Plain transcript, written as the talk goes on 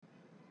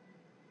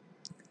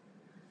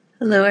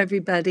Hello,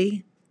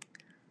 everybody.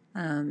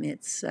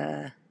 It's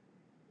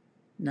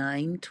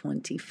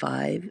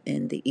 9:25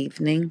 in the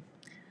evening.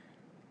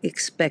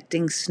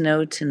 Expecting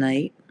snow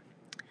tonight.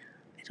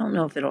 I don't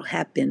know if it'll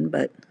happen,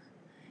 but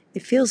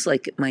it feels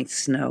like it might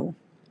snow.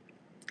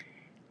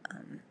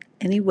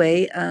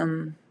 Anyway,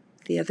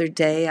 the other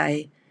day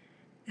I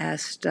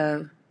asked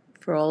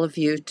for all of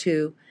you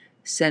to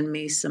send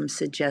me some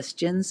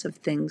suggestions of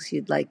things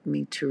you'd like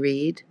me to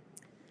read,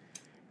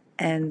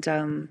 and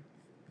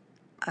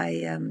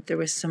there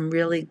was some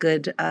really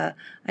good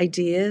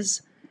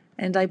ideas,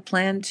 and I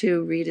plan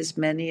to read as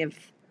many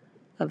of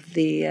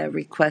the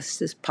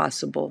requests as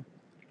possible.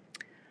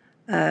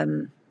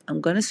 I'm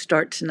going to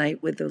start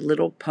tonight with a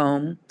little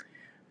poem.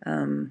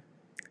 Um,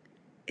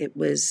 it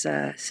was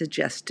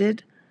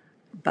suggested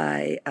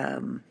by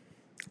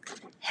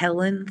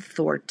Helen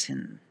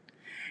Thornton,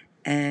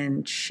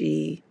 and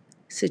she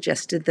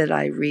suggested that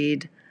I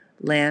read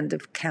Land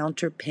of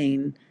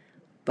Counterpane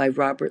by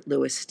Robert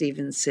Louis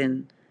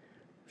Stevenson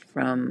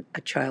from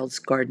A Child's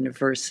Garden of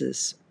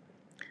Verses.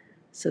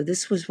 So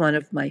this was one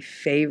of my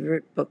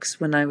favorite books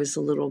when I was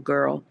a little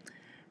girl,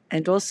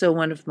 and also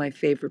one of my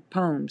favorite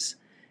poems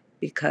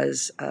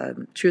because,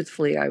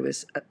 truthfully, I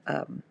was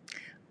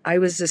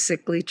a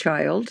sickly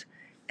child,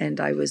 and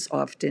I was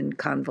often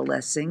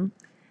convalescing,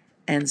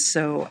 and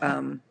so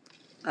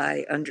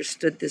I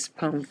understood this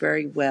poem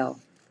very well.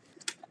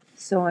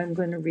 So I'm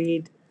going to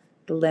read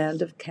The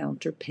Land of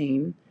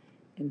Counterpane,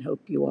 and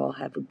hope you all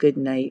have a good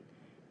night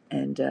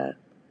and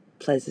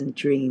pleasant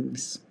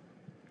dreams.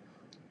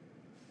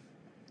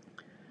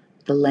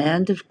 The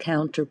Land of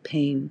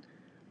Counterpane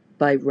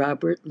by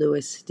Robert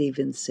Louis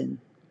Stevenson.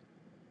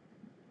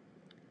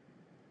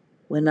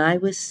 When I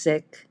was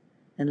sick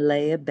and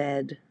lay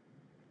abed,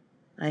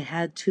 I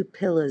had 2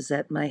 pillows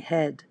at my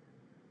head,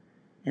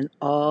 and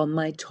all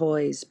my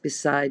toys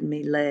beside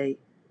me lay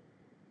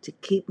to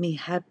keep me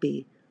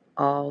happy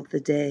all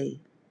the day.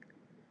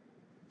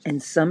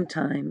 And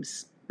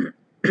sometimes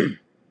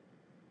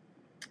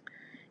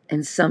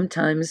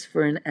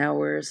for an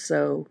hour or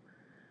so,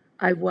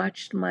 I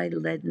watched my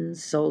leaden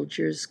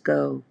soldiers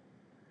go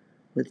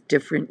with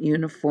different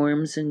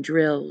uniforms and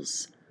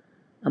drills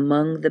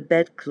among the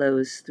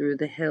bedclothes through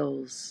the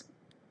hills,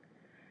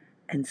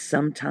 and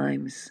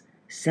sometimes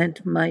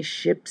sent my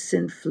ships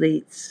in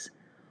fleets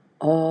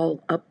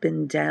all up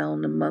and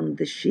down among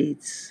the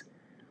sheets,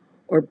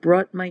 or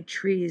brought my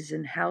trees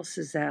and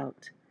houses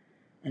out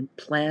and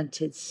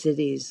planted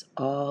cities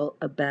all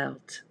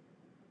about.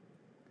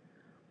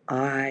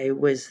 I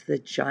was the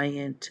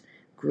giant,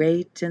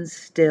 great and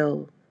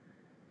still,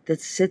 that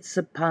sits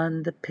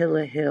upon the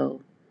pillar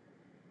hill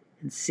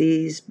and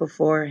sees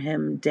before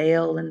him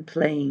dale and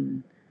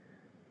plain,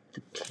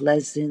 the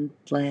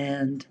pleasant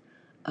land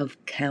of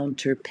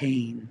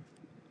Counterpane.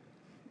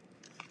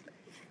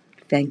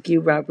 Thank you,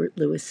 Robert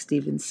Louis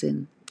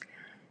Stevenson.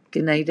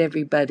 Good night,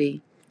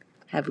 everybody.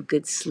 Have a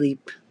good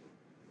sleep.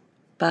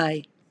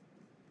 Bye.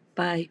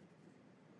 Bye.